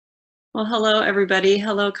Well, hello, everybody.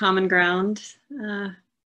 Hello, Common Ground.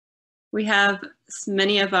 We have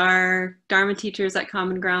many of our Dharma teachers at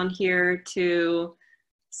Common Ground here to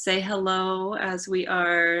say hello as we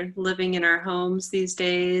are living in our homes these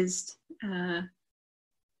days,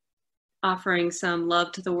 offering some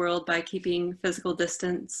love to the world by keeping physical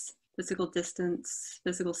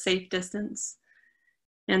safe distance.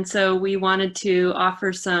 And so we wanted to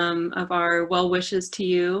offer some of our well wishes to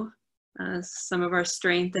you, some of our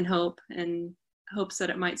strength and hope, and hopes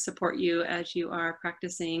that it might support you as you are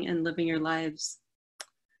practicing and living your lives.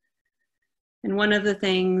 And one of the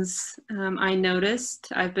things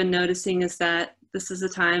I've been noticing is that this is a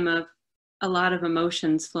time of a lot of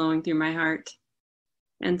emotions flowing through my heart.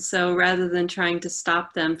 And so rather than trying to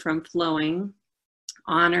stop them from flowing,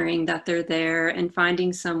 honoring that they're there and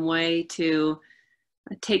finding some way to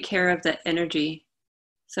take care of the energy.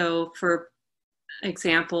 So for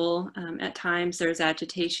example, at times there's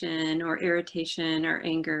agitation or irritation or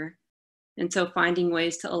anger. And so finding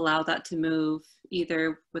ways to allow that to move,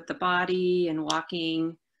 either with the body and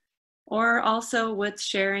walking, or also with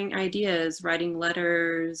sharing ideas, writing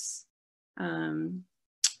letters,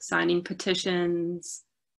 signing petitions,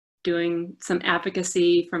 doing some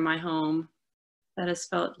advocacy from my home. That has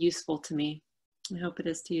felt useful to me. I hope it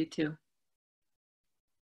is to you too.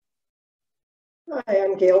 Hi,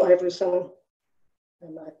 I'm Gail Iverson.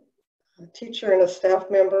 I'm a teacher and a staff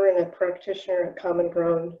member and a practitioner at Common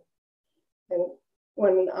Ground. And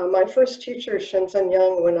when my first teacher, Shinzen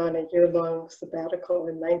Young, went on a year-long sabbatical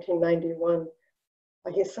in 1991,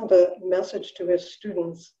 he sent a message to his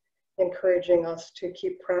students encouraging us to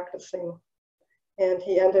keep practicing. And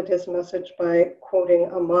he ended his message by quoting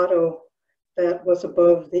a motto that was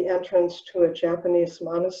above the entrance to a Japanese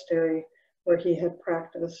monastery where he had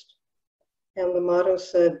practiced. And the motto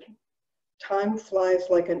said, "Time flies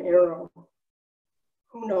like an arrow.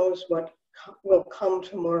 Who knows what will come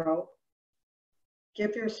tomorrow?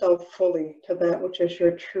 Give yourself fully to that which is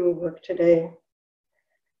your true work today."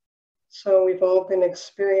 So we've all been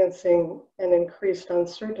experiencing an increased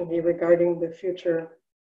uncertainty regarding the future.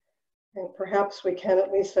 And perhaps we can,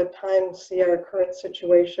 at least at times, see our current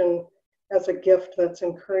situation as a gift that's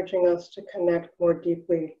encouraging us to connect more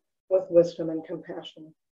deeply with wisdom and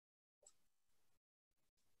compassion.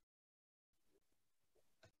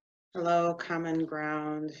 Hello, Common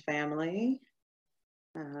Ground family.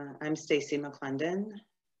 I'm Stacy McClendon,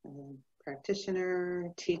 a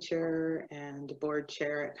practitioner, teacher, and board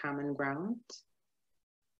chair at Common Ground.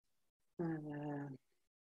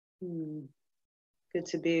 Good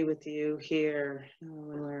to be with you here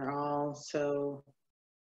when we're all so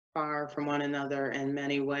far from one another in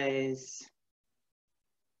many ways.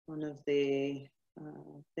 One of the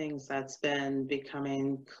things that's been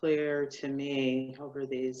becoming clear to me over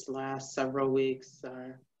these last several weeks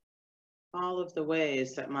are all of the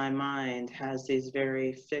ways that my mind has these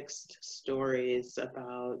very fixed stories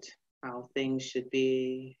about how things should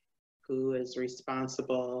be, who is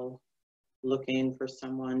responsible, looking for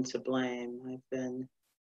someone to blame. I've been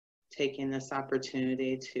taking this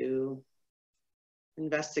opportunity to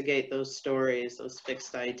investigate those stories, those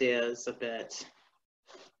fixed ideas a bit.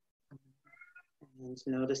 And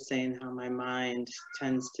noticing how my mind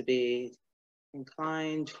tends to be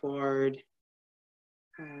inclined toward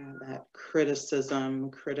that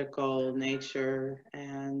critical nature,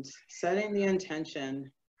 and setting the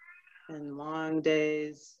intention in long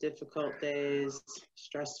days, difficult days,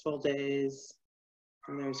 stressful days,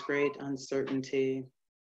 and there's great uncertainty,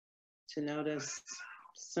 to notice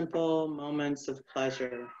simple moments of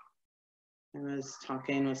pleasure. I was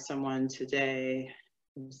talking with someone today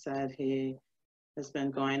who said he has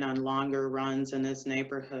been going on longer runs in his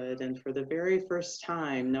neighborhood, and for the very first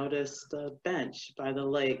time noticed a bench by the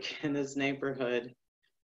lake in his neighborhood.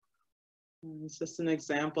 And it's just an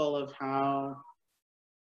example of how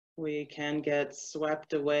we can get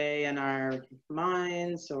swept away in our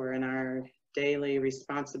minds or in our daily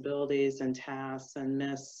responsibilities and tasks and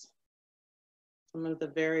miss some of the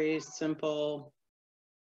very simple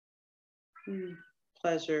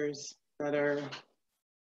pleasures that are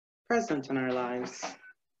present in our lives.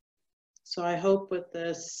 So I hope with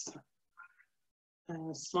this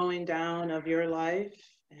slowing down of your life,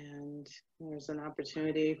 and there's an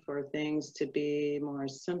opportunity for things to be more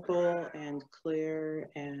simple and clear,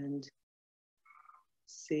 and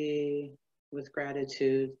see with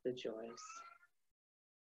gratitude the joys.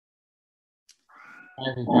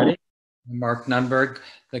 Hi everybody, I'm Mark Nunberg,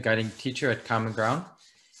 the guiding teacher at Common Ground.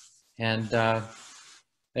 And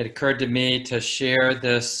it occurred to me to share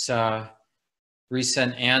this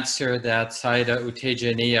recent answer that Sayadaw U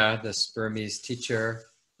Tejaniya, this Burmese teacher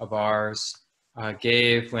of ours,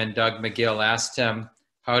 gave when Doug McGill asked him,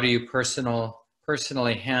 how do you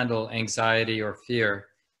personally handle anxiety or fear?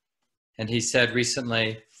 And he said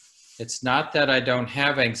recently, it's not that I don't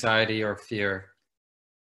have anxiety or fear,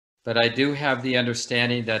 but I do have the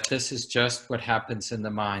understanding that this is just what happens in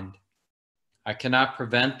the mind. I cannot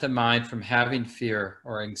prevent the mind from having fear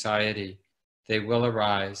or anxiety. They will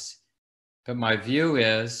arise. But my view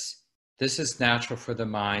is, this is natural for the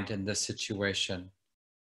mind in this situation.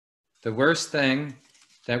 The worst thing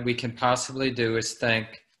that we can possibly do is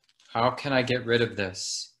think, how can I get rid of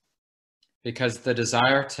this? Because the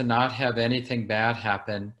desire to not have anything bad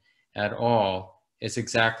happen at all is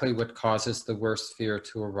exactly what causes the worst fear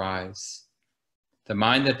to arise. The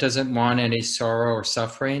mind that doesn't want any sorrow or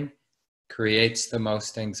suffering creates the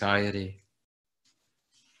most anxiety.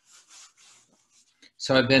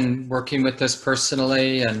 So I've been working with this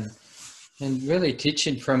personally and really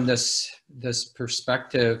teaching from this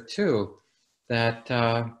perspective too, that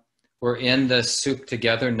we're in this soup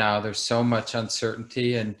together now. There's so much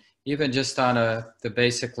uncertainty, and even just on the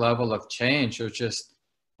basic level of change, or just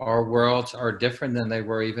our worlds are different than they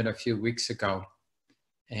were even a few weeks ago.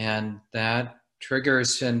 And that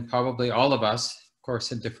triggers in probably all of us, of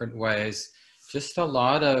course, in different ways, just a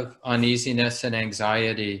lot of uneasiness and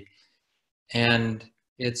anxiety. And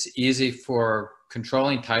it's easy for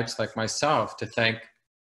controlling types like myself to think,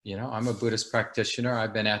 you know, I'm a Buddhist practitioner.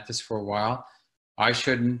 I've been at this for a while. I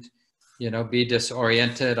shouldn't, be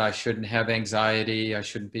disoriented. I shouldn't have anxiety. I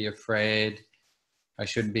shouldn't be afraid. I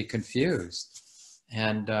shouldn't be confused.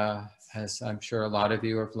 And as I'm sure a lot of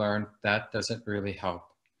you have learned, that doesn't really help.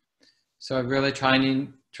 So I'm really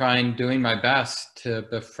doing my best to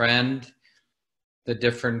befriend the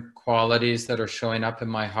different qualities that are showing up in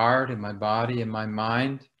my heart, in my body, in my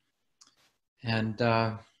mind. And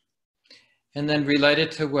then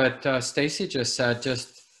related to what Stacy just said,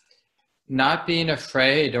 just not being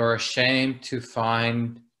afraid or ashamed to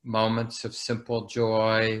find moments of simple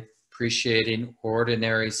joy, appreciating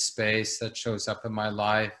ordinary space that shows up in my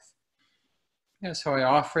life. Yeah, so I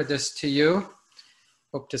offer this to you.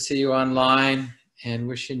 Hope to see you online, and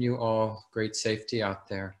wishing you all great safety out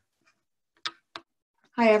there.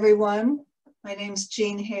 Hi, everyone. My name's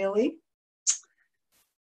Jean Haley.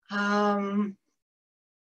 I'm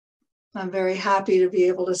very happy to be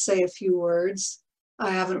able to say a few words. I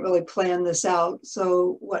haven't really planned this out.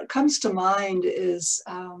 So what comes to mind is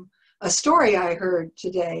a story I heard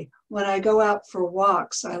today. When I go out for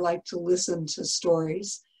walks, I like to listen to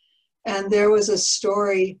stories. And there was a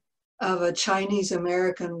story of a Chinese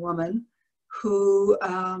American woman who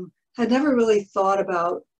had never really thought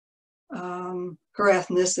about her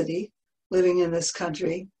ethnicity living in this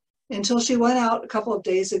country until she went out a couple of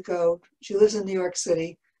days ago. She lives in New York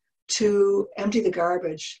City, to empty the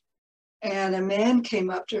garbage. And a man came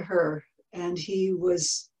up to her, and he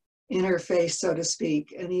was in her face, so to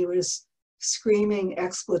speak, and he was screaming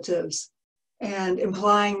expletives and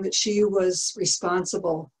implying that she was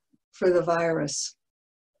responsible for the virus.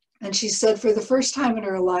 And she said for the first time in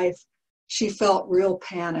her life, she felt real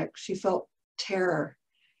panic. She felt terror.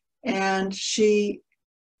 And she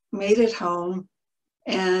made it home,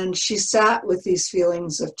 and she sat with these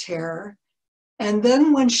feelings of terror. And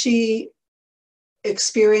then when she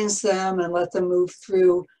experienced them and let them move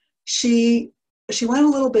through, she went a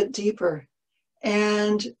little bit deeper,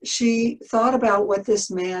 and she thought about what this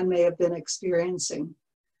man may have been experiencing.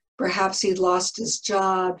 Perhaps he'd lost his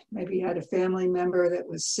job, maybe he had a family member that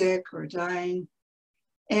was sick or dying.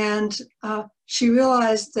 And she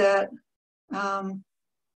realized that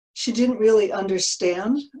she didn't really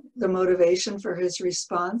understand the motivation for his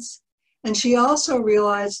response. And she also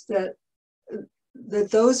realized that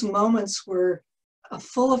those moments were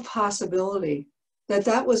full of possibility,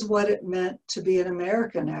 that was what it meant to be an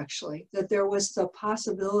American, actually, that there was the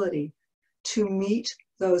possibility to meet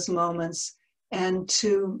those moments and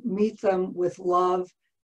to meet them with love,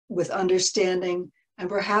 with understanding, and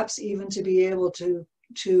perhaps even to be able to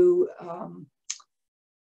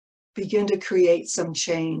begin to create some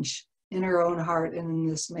change in her own heart and in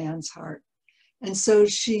this man's heart. And so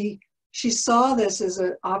she saw this as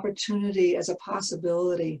an opportunity, as a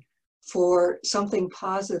possibility for something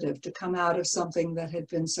positive to come out of something that had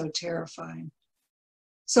been so terrifying.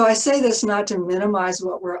 So I say this not to minimize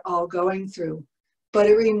what we're all going through, but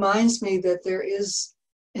it reminds me that there is,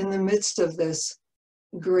 in the midst of this,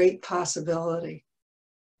 great possibility.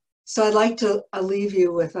 So I'd like to leave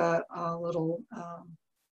you with a little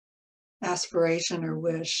aspiration or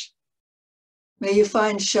wish. May you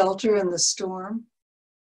find shelter in the storm.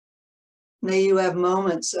 May you have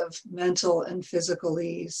moments of mental and physical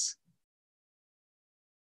ease.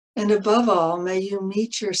 And above all, may you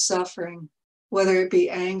meet your suffering whether it be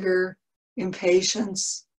anger,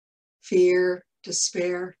 impatience, fear,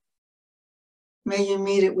 despair. May you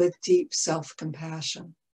meet it with deep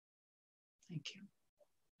self-compassion. Thank you.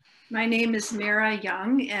 My name is Mara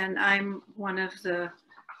Young, and I'm one of the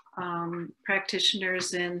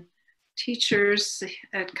practitioners and teachers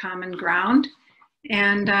at Common Ground.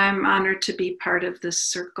 And I'm honored to be part of this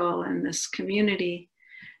circle and this community.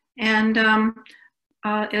 And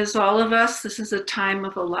as all of us, this is a time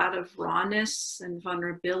of a lot of rawness and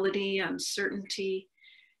vulnerability, uncertainty.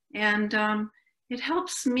 And it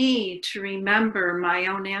helps me to remember my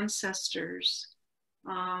own ancestors,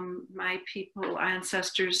 my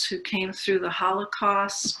ancestors who came through the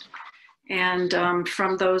Holocaust. And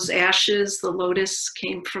from those ashes, the lotus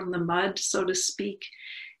came from the mud, so to speak.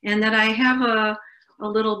 And that I have a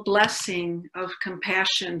little blessing of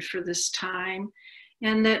compassion for this time.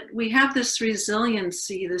 And that we have this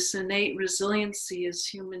resiliency, this innate resiliency as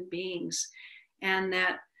human beings. And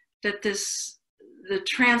that the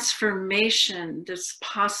transformation that's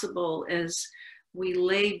possible as we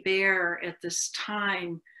lay bare at this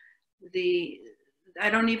time, I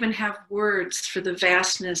don't even have words for the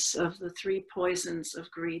vastness of the three poisons of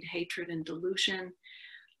greed, hatred, and delusion,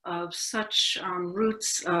 of such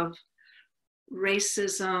roots of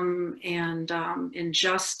racism and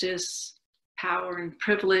injustice, power and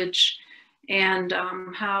privilege, and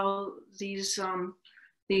how these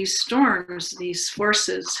storms, these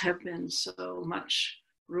forces have been so much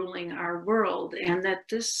ruling our world, and that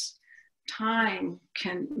this time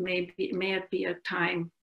may it be a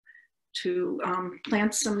time to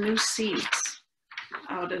plant some new seeds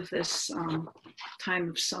out of this time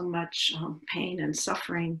of so much pain and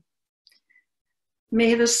suffering.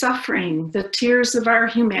 May the suffering, the tears of our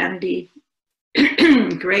humanity,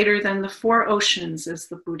 greater than the 4 oceans, as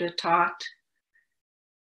the Buddha taught,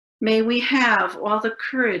 may we have all the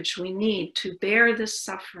courage we need to bear this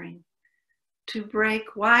suffering, to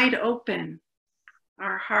break wide open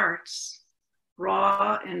our hearts,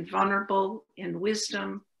 raw and vulnerable in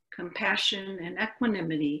wisdom, compassion, and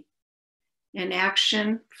equanimity, in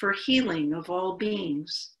action for healing of all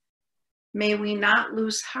beings. May we not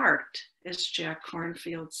lose heart, as Jack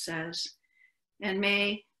Kornfield says, and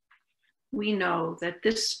may we know that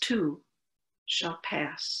this too shall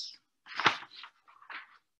pass.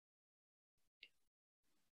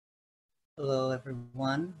 Hello,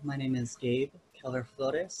 everyone. My name is Gabe Keller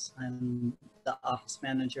Flores. I'm the office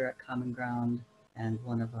manager at Common Ground and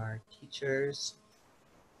one of our teachers.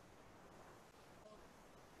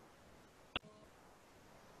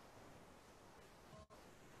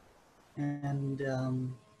 And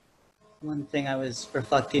one thing I was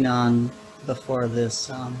reflecting on before this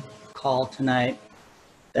call tonight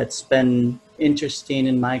that's been interesting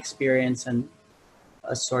in my experience and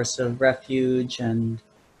a source of refuge and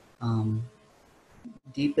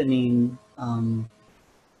deepening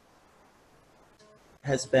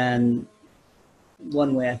has been,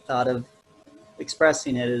 one way I thought of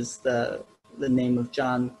expressing it is the name of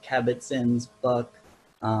John Kabat-Zinn's book,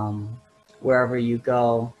 Wherever You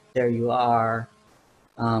Go, There You Are.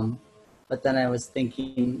 But then I was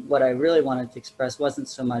thinking what I really wanted to express wasn't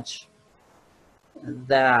so much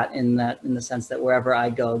that in the sense that wherever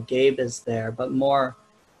I go, Gabe is there, but more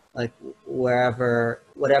like wherever,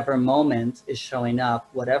 whatever moment is showing up,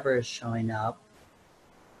 whatever is showing up,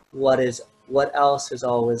 what else is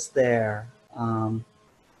always there?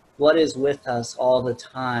 What is with us all the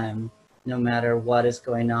time, no matter what is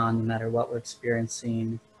going on, no matter what we're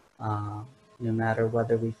experiencing, no matter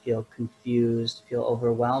whether we feel confused, feel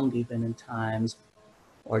overwhelmed even in times,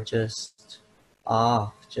 or just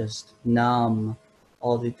off, just numb,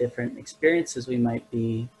 all the different experiences we might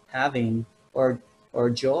be having, or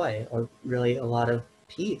joy, or really a lot of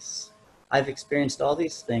peace. I've experienced all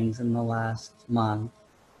these things in the last month,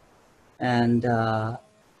 and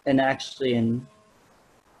actually in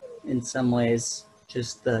some ways,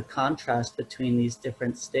 just the contrast between these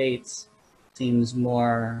different states seems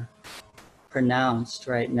more pronounced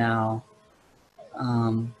right now.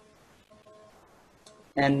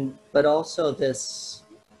 But also this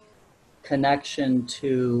connection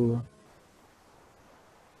to,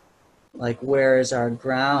 like, where is our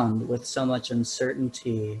ground with so much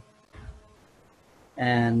uncertainty,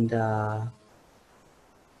 and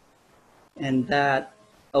that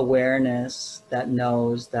awareness that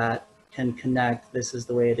knows, that can connect, this is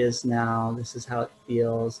the way it is now, this is how it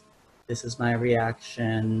feels, this is my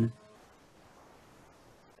reaction.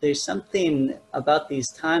 There's something about these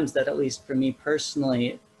times that, at least for me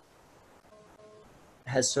personally,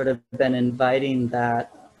 has sort of been inviting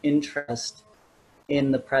that interest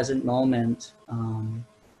in the present moment,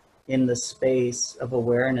 in the space of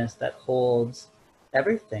awareness that holds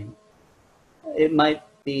everything. It might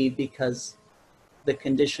be because the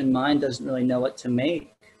conditioned mind doesn't really know what to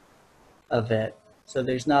make of it. So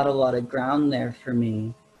there's not a lot of ground there for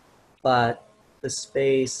me, but the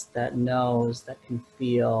space that knows, that can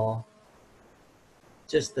feel,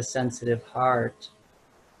 just the sensitive heart,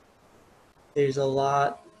 there's a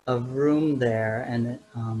lot of room there, and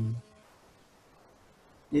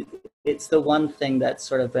it's the one thing that's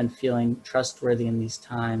sort of been feeling trustworthy in these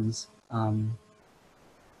times.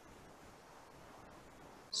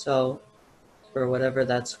 So for whatever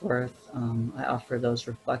that's worth, I offer those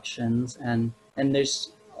reflections, and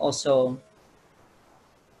there's also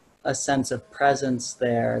a sense of presence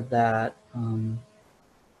there that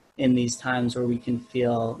in these times where we can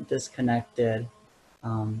feel disconnected,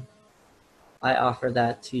 I offer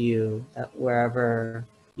that to you, that wherever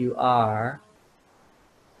you are,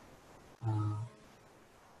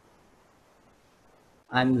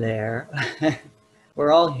 I'm there.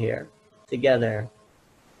 We're all here together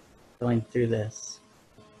going through this.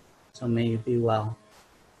 So may you be well.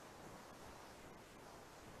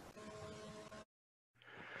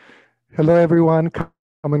 Hello, everyone.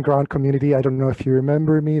 Common Ground community. I don't know if you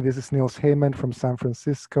remember me. This is Niels Heyman from San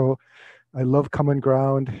Francisco. I love Common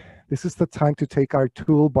Ground. This is the time to take our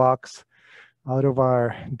toolbox out of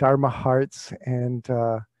our Dharma hearts and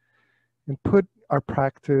put our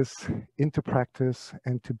practice into practice,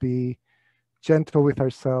 and to be gentle with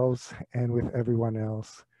ourselves and with everyone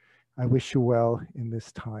else. I wish you well in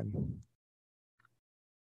this time.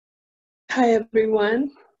 Hi,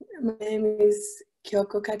 everyone. My name is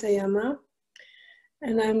Kyoko Katayama,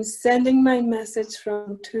 and I'm sending my message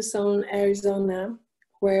from Tucson, Arizona,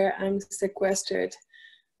 where I'm sequestered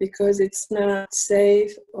because it's not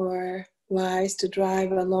safe or wise to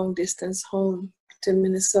drive a long distance home to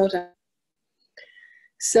Minnesota.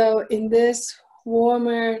 So in this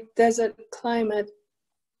warmer desert climate,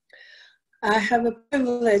 I have a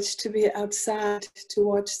privilege to be outside to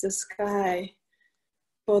watch the sky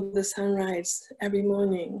for the sunrise every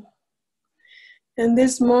morning. And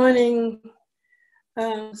this morning,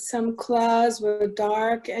 some clouds were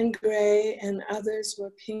dark and gray, and others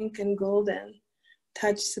were pink and golden,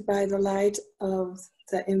 touched by the light of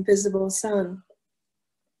the invisible sun.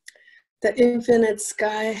 The infinite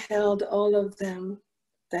sky held all of them,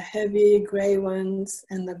 the heavy gray ones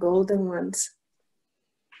and the golden ones.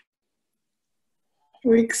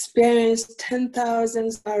 We experienced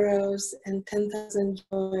 10,000 sorrows and 10,000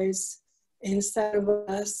 joys inside of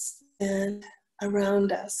us and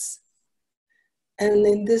around us. And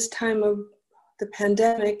in this time of the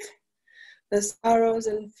pandemic, the sorrows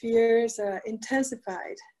and fears are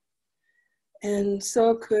intensified, and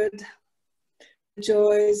so could the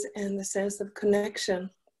joys and the sense of connection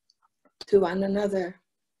to one another.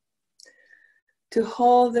 To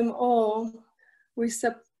hold them all, we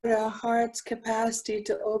support our heart's capacity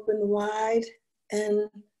to open wide and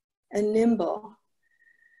nimble.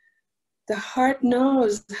 The heart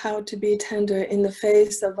knows how to be tender in the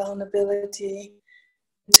face of vulnerability,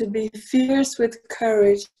 to be fierce with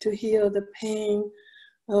courage to heal the pain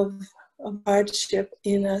of hardship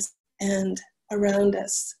in us and around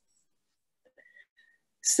us.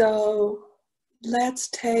 So let's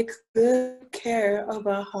take good care of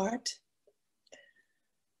our heart.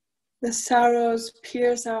 The sorrows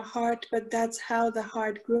pierce our heart, but that's how the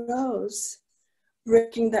heart grows,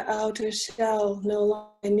 breaking the outer shell no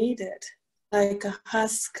longer needed, like a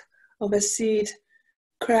husk of a seed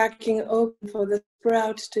cracking open for the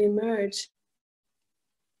sprout to emerge.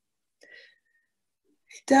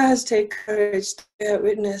 It does take courage to bear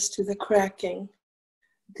witness to the cracking,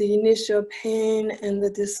 the initial pain and the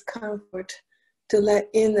discomfort, to let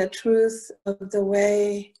in the truth of the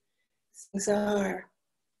way things are.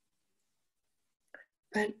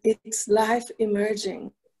 But it's life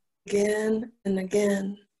emerging again and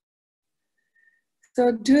again.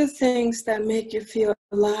 So do things that make you feel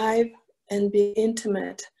alive and be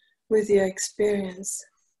intimate with your experience.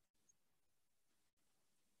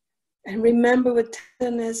 And remember with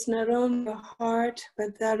tenderness not only your heart,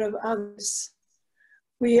 but that of others.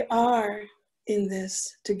 We are in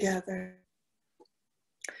this together.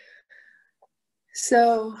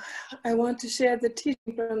 So I want to share the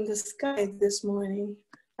teaching from the sky this morning.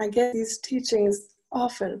 I get these teachings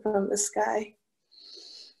often from the sky.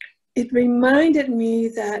 It reminded me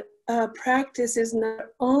that practice is not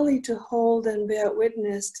only to hold and bear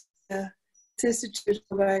witness to the vicissitudes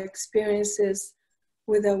of our experiences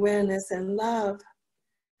with awareness and love,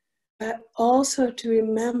 but also to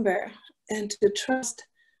remember and to trust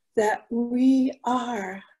that we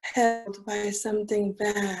are held by something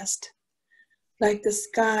vast, like the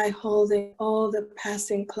sky holding all the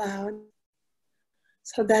passing clouds.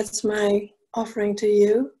 So that's my offering to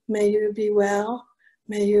you. May you be well.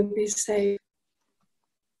 May you be safe.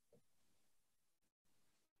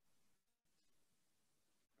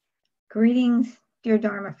 Greetings, dear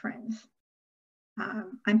Dharma friends.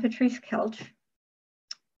 I'm Patrice Kelch,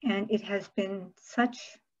 and it has been such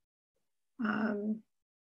a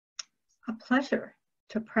pleasure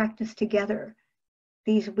to practice together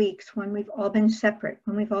these weeks when we've all been separate,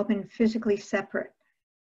 when we've all been physically separate.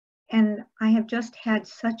 And I have just had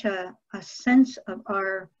such a sense of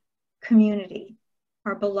our community,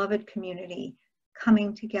 our beloved community,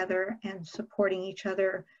 coming together and supporting each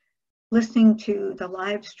other, listening to the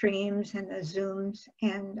live streams and the Zooms,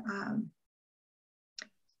 and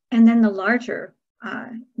then the larger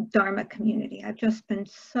Dharma community. I've just been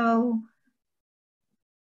so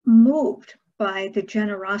moved by the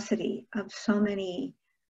generosity of so many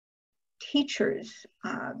teachers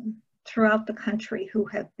throughout the country who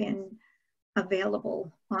have been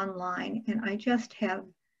available online. And I just have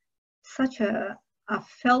such a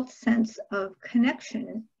felt sense of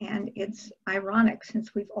connection. And it's ironic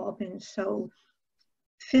since we've all been so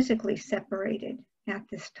physically separated at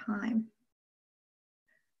this time.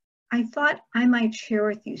 I thought I might share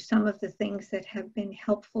with you some of the things that have been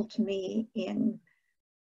helpful to me in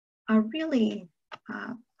a really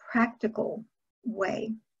practical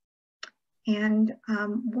way. And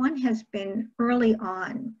one has been early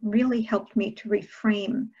on, really helped me to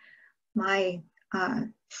reframe my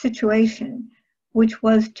situation, which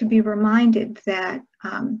was to be reminded that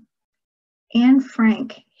Anne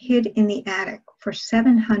Frank hid in the attic for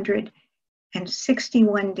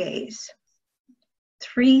 761 days.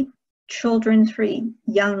 3 children, 3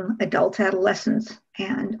 young adults, adolescents,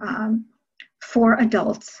 and 4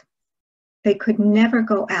 adults. They could never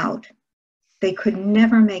go out. They could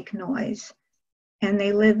never make noise. And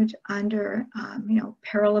they lived under,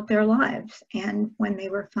 peril of their lives. And when they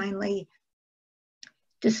were finally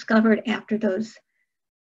discovered after those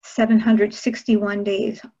 761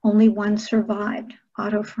 days, only one survived,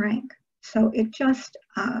 Otto Frank. So it just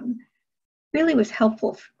really was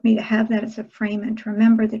helpful for me to have that as a frame and to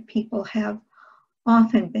remember that people have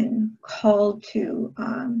often been called to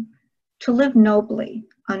live nobly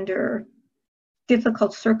under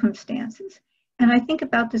difficult circumstances. And I think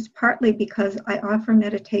about this partly because I offer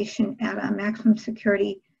meditation at a maximum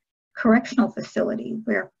security correctional facility,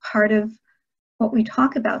 where part of what we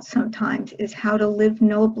talk about sometimes is how to live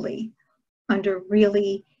nobly under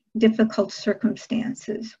really difficult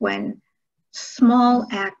circumstances, when small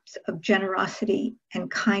acts of generosity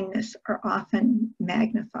and kindness are often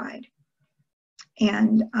magnified.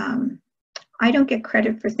 And I don't get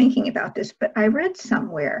credit for thinking about this, but I read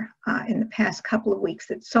somewhere in the past couple of weeks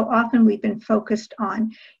that so often we've been focused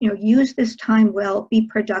on, use this time well, be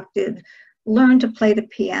productive, learn to play the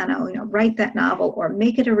piano, write that novel, or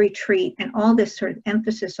make it a retreat, and all this sort of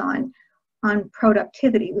emphasis on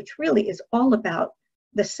productivity, which really is all about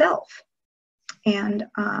the self. And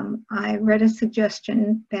I read a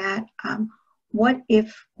suggestion that what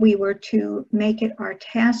if we were to make it our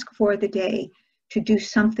task for the day to do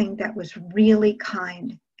something that was really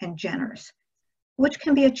kind and generous, which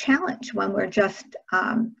can be a challenge when we're just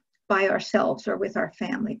by ourselves or with our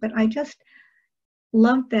family. But I just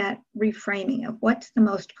love that reframing of what's the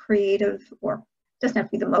most creative, or doesn't have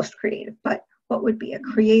to be the most creative, but what would be a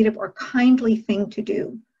creative or kindly thing to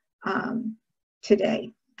do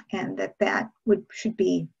today. And that should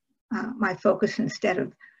be my focus instead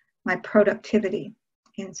of my productivity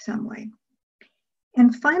in some way.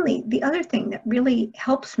 And finally, the other thing that really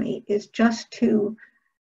helps me is just to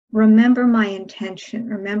remember my intention,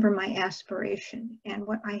 remember my aspiration, and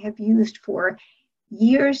what I have used for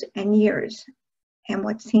years and years, and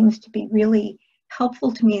what seems to be really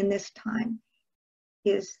helpful to me in this time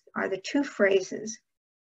are the 2 phrases: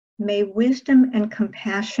 may wisdom and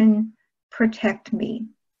compassion protect me.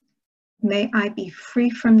 May I be free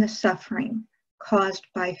from the suffering caused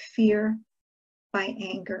by fear, by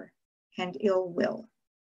anger, and ill will.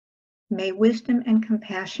 May wisdom and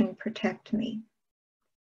compassion protect me.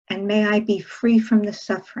 And may I be free from the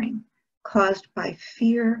suffering caused by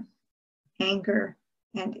fear, anger,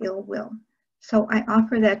 and ill will. So I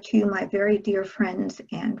offer that to you, my very dear friends,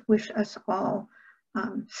 and wish us all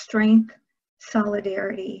strength,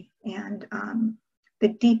 solidarity, and the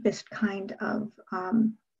deepest kind of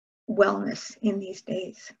wellness in these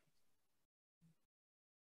days.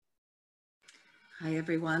 Hi,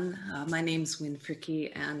 everyone. My name's Wynn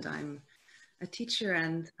Fricky, and I'm a teacher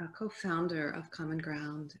and a co-founder of Common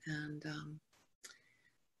Ground. And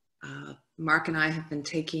Mark and I have been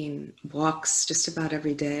taking walks just about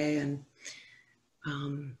every day, and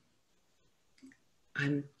I'm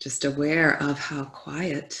just aware of how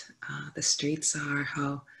quiet the streets are,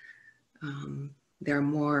 how there are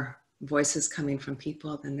more voices coming from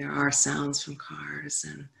people than there are sounds from cars,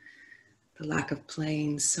 and the lack of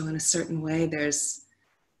planes. So in a certain way, there's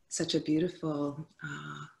such a beautiful,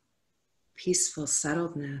 peaceful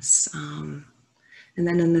settledness. And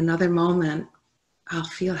then in another moment, I'll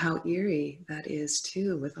feel how eerie that is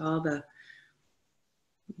too, with all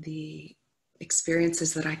the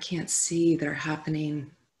experiences that I can't see that are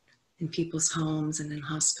happening in people's homes and in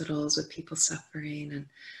hospitals with people suffering. And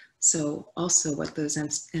so also what those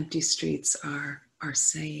empty streets are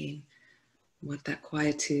saying, what that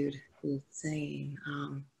quietude is saying.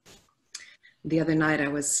 The other night I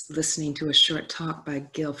was listening to a short talk by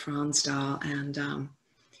Gil Fronsdal, and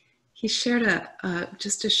he shared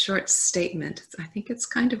just a short statement. I think it's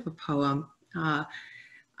kind of a poem,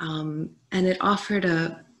 and it offered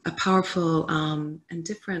a powerful and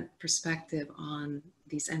different perspective on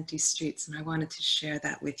these empty streets, and I wanted to share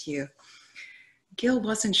that with you. Gil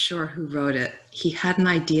wasn't sure who wrote it. He had an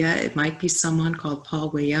idea it might be someone called Paul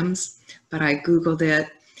Williams, but I Googled it,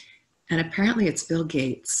 and apparently it's Bill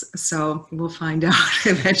Gates. So we'll find out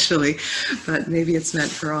eventually, but maybe it's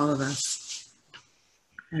meant for all of us.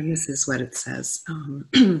 And this is what it says.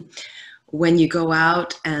 When you go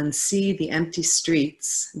out and see the empty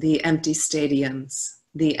streets, the empty stadiums,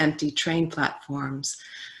 the empty train platforms,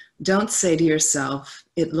 don't say to yourself,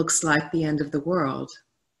 it looks like the end of the world.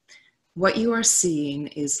 What you are seeing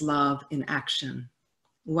is love in action.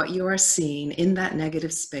 What you are seeing in that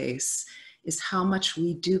negative space is how much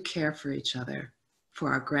we do care for each other,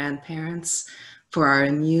 for our grandparents, for our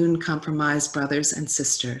immune-compromised brothers and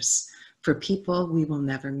sisters, for people we will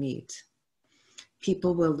never meet.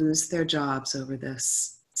 People will lose their jobs over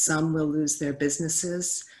this. Some will lose their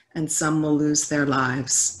businesses, and some will lose their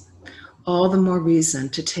lives. All the more reason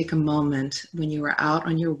to take a moment when you are out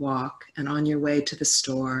on your walk and on your way to the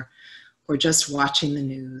store, or just watching the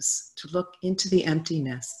news, to look into the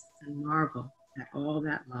emptiness and marvel at all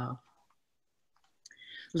that love.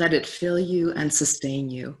 Let it fill you and sustain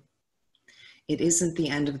you. It isn't the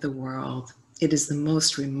end of the world. It is the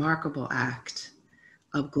most remarkable act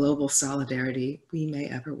of global solidarity we may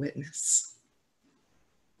ever witness.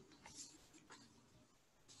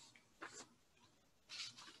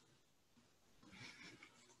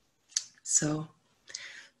 So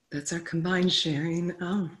that's our combined sharing.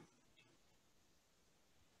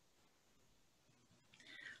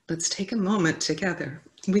 Let's take a moment together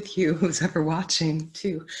with you, who's ever watching,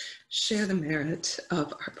 to share the merit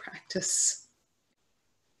of our practice.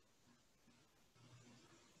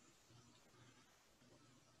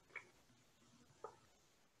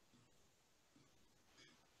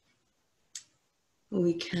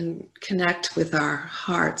 We can connect with our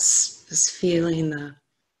hearts, just feeling the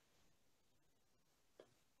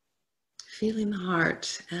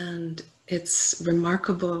heart and its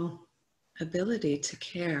remarkable ability to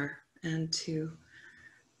care and to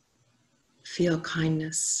feel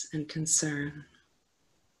kindness and concern,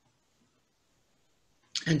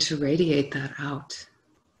 and to radiate that out.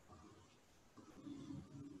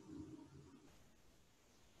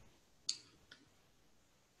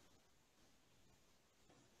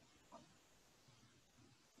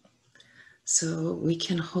 So we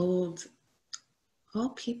can hold all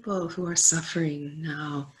people who are suffering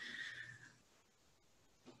now,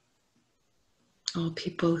 all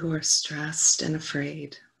people who are stressed and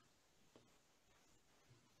afraid.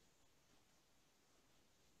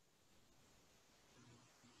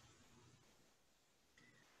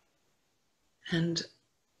 And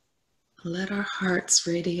let our hearts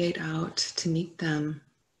radiate out to meet them.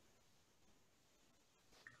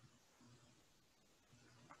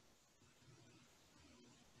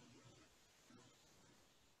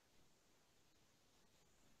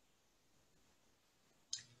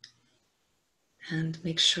 And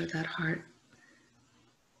make sure that heart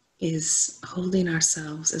is holding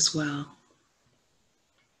ourselves as well.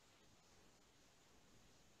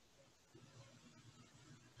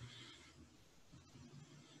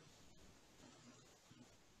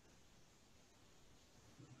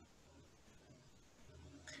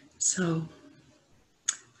 So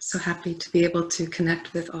happy to be able to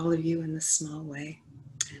connect with all of you in this small way,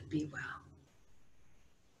 and be well.